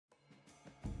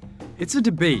It's a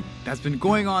debate that's been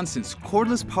going on since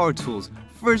cordless power tools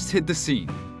first hit the scene.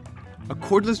 A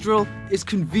cordless drill is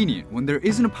convenient when there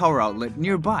isn't a power outlet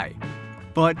nearby,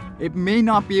 but it may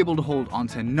not be able to hold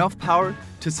onto enough power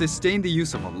to sustain the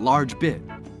use of a large bit.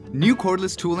 New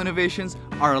cordless tool innovations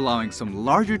are allowing some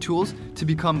larger tools to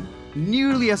become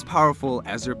nearly as powerful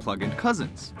as their plug-in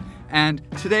cousins. And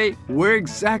today, we're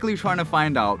exactly trying to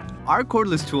find out, are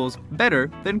cordless tools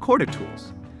better than corded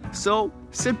tools? So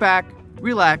sit back,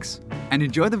 relax, and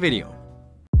enjoy the video.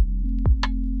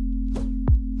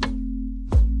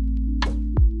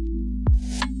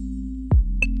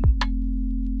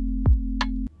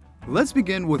 Let's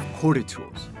begin with corded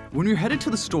tools. When you're headed to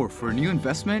the store for a new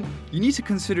investment, you need to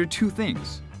consider two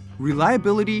things: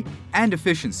 reliability and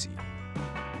efficiency.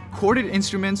 Corded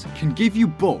instruments can give you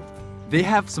both. They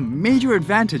have some major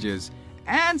advantages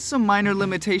and some minor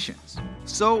limitations.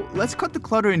 So let's cut the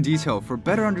clutter in detail for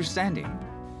better understanding.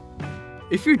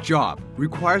 If your job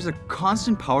requires a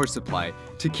constant power supply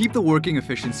to keep the working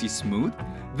efficiency smooth,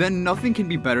 then nothing can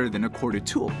be better than a corded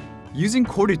tool. Using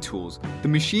corded tools, the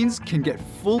machines can get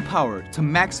full power to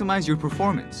maximize your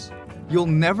performance. You'll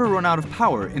never run out of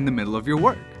power in the middle of your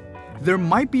work. There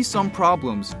might be some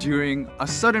problems during a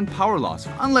sudden power loss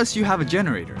unless you have a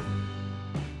generator.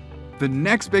 The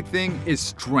next big thing is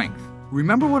strength.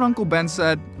 Remember what Uncle Ben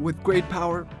said, with great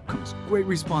power comes great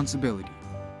responsibility.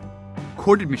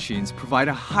 Corded machines provide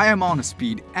a high amount of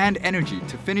speed and energy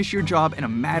to finish your job in a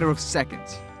matter of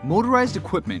seconds. Motorized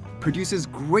equipment produces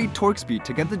great torque speed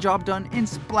to get the job done in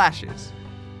splashes.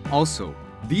 Also,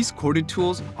 these corded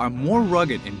tools are more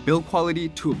rugged in build quality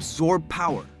to absorb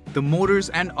power. The motors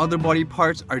and other body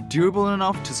parts are durable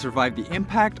enough to survive the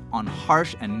impact on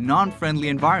harsh and non-friendly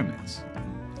environments.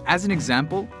 As an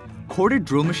example, corded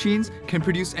drill machines can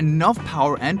produce enough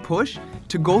power and push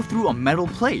to go through a metal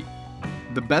plate.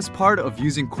 The best part of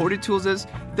using corded tools is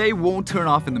they won't turn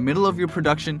off in the middle of your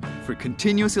production for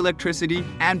continuous electricity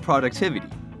and productivity.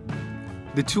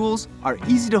 The tools are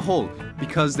easy to hold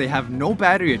because they have no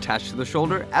battery attached to the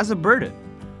shoulder as a burden.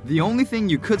 The only thing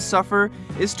you could suffer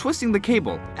is twisting the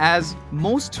cable, as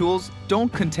most tools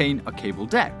don't contain a cable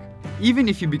deck. Even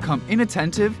if you become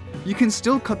inattentive, you can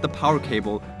still cut the power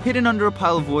cable hidden under a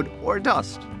pile of wood or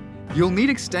dust. You'll need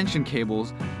extension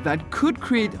cables that could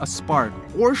create a spark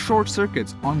or short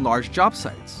circuits on large job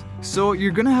sites. So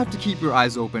you're gonna have to keep your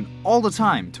eyes open all the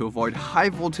time to avoid high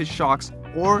voltage shocks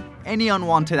or any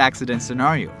unwanted accident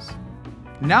scenarios.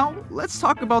 Now let's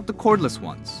talk about the cordless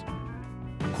ones.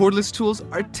 Cordless tools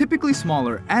are typically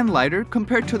smaller and lighter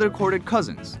compared to their corded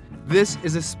cousins. This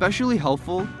is especially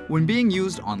helpful when being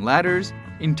used on ladders,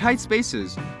 in tight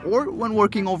spaces, or when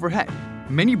working overhead.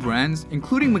 Many brands,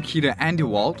 including Makita and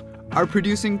DeWalt, are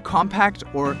producing compact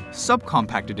or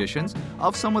subcompact editions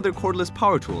of some of their cordless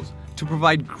power tools to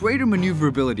provide greater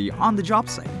maneuverability on the job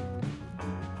site.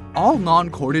 All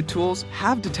non-corded tools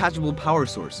have detachable power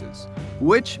sources,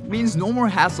 which means no more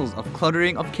hassles of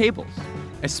cluttering of cables,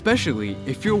 especially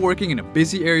if you're working in a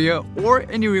busy area or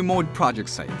any remote project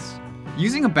sites.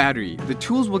 Using a battery, the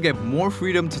tools will get more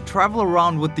freedom to travel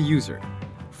around with the user.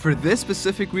 For this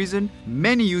specific reason,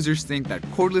 many users think that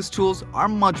cordless tools are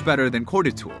much better than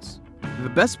corded tools. The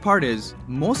best part is,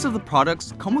 most of the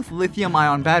products come with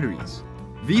lithium-ion batteries.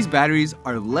 These batteries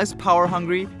are less power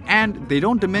hungry and they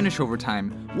don't diminish over time,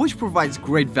 which provides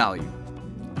great value.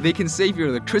 They can save your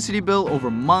electricity bill over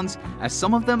months, as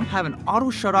some of them have an auto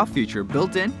shut-off feature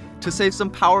built in to save some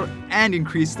power and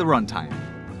increase the runtime.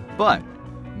 But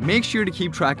make sure to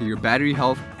keep track of your battery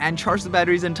health and charge the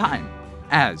batteries in time,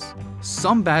 as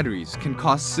some batteries can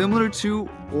cost similar to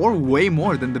or way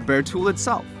more than the bare tool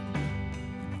itself.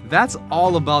 That's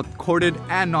all about corded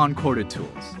and non-corded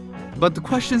tools. But the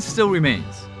question still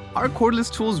remains, are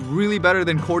cordless tools really better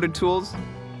than corded tools?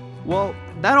 Well,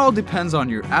 that all depends on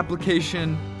your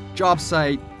application, job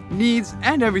site, needs,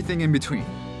 and everything in between.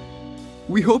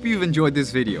 We hope you've enjoyed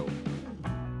this video.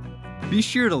 Be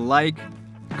sure to like,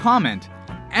 comment,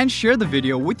 and share the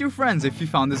video with your friends if you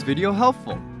found this video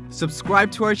helpful.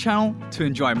 Subscribe to our channel to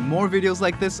enjoy more videos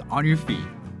like this on your feed.